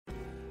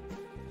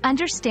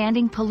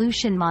Understanding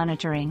pollution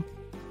monitoring.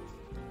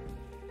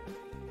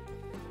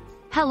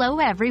 Hello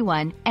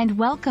everyone, and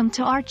welcome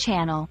to our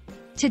channel.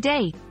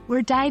 Today,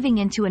 we're diving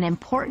into an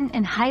important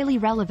and highly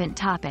relevant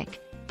topic,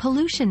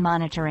 pollution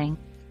monitoring.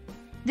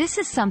 This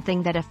is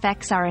something that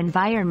affects our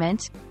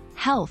environment,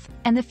 health,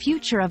 and the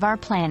future of our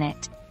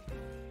planet.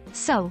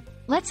 So,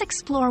 let's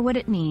explore what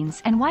it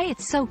means and why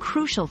it's so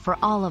crucial for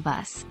all of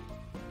us.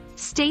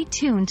 Stay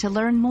tuned to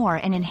learn more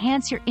and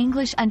enhance your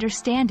English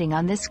understanding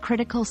on this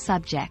critical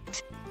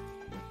subject.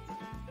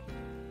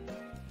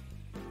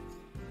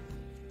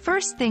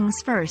 First things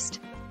first,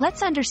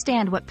 let's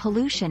understand what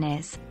pollution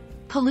is.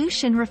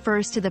 Pollution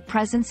refers to the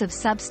presence of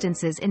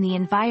substances in the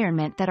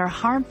environment that are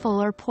harmful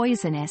or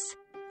poisonous,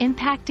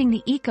 impacting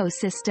the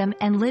ecosystem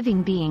and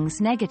living beings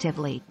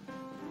negatively.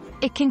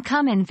 It can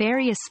come in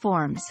various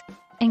forms,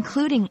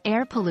 including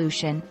air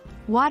pollution,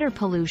 water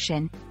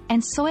pollution,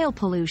 and soil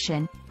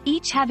pollution,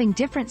 each having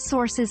different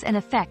sources and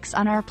effects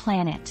on our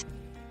planet.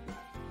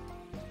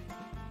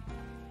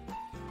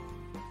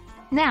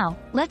 Now,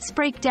 let's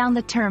break down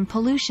the term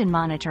pollution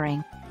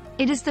monitoring.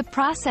 It is the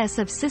process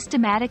of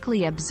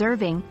systematically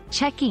observing,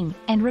 checking,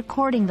 and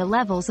recording the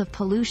levels of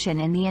pollution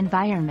in the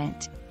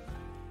environment.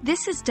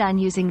 This is done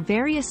using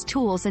various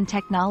tools and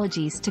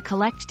technologies to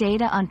collect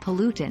data on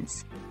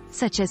pollutants,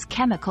 such as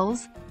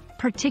chemicals,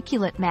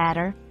 particulate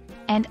matter,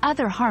 and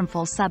other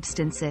harmful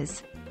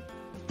substances.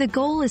 The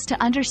goal is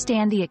to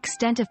understand the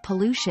extent of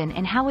pollution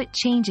and how it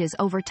changes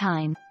over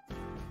time.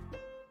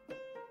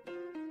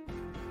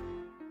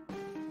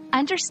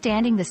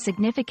 Understanding the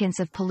significance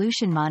of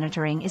pollution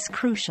monitoring is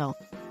crucial.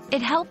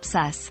 It helps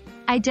us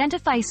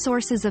identify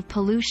sources of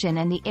pollution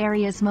and the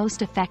areas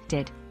most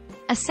affected,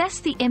 assess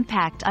the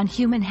impact on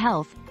human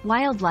health,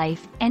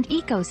 wildlife, and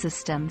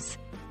ecosystems,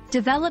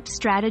 develop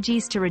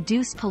strategies to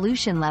reduce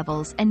pollution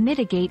levels and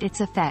mitigate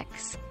its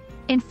effects,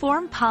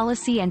 inform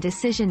policy and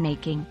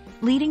decision-making,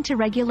 leading to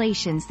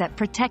regulations that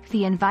protect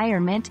the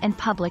environment and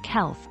public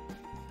health.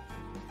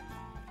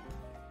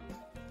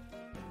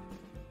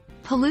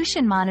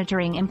 Pollution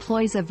monitoring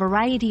employs a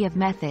variety of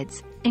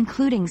methods,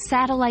 including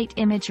satellite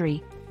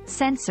imagery,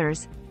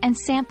 sensors, and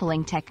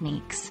sampling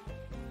techniques.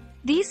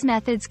 These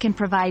methods can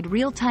provide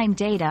real-time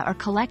data or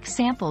collect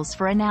samples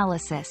for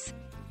analysis.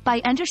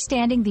 By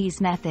understanding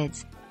these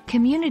methods,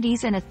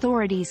 communities and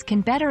authorities can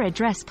better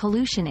address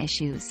pollution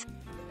issues.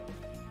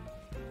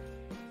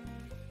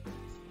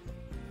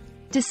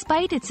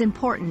 Despite its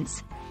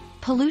importance,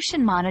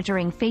 pollution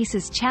monitoring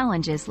faces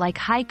challenges like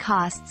high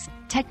costs,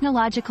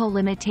 technological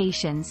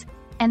limitations,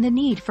 and the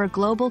need for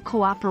global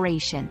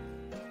cooperation.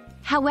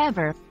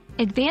 However,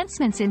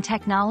 advancements in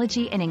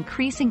technology and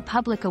increasing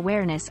public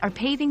awareness are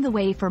paving the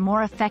way for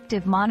more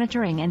effective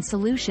monitoring and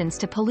solutions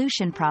to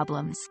pollution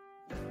problems.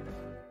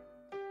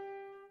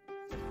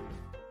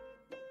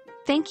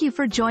 Thank you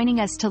for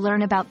joining us to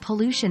learn about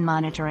pollution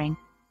monitoring.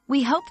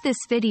 We hope this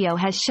video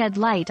has shed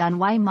light on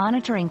why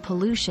monitoring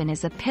pollution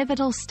is a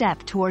pivotal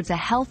step towards a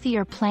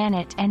healthier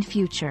planet and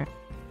future.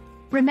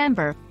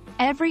 Remember,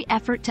 every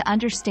effort to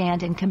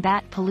understand and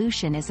combat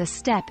pollution is a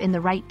step in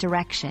the right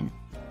direction.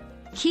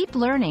 Keep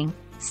learning,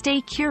 stay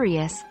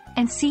curious,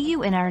 and see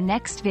you in our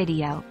next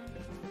video.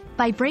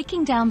 By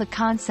breaking down the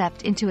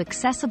concept into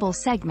accessible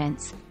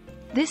segments,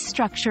 this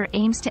structure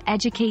aims to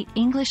educate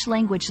English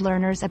language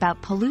learners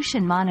about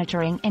pollution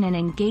monitoring in an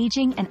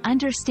engaging and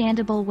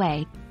understandable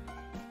way,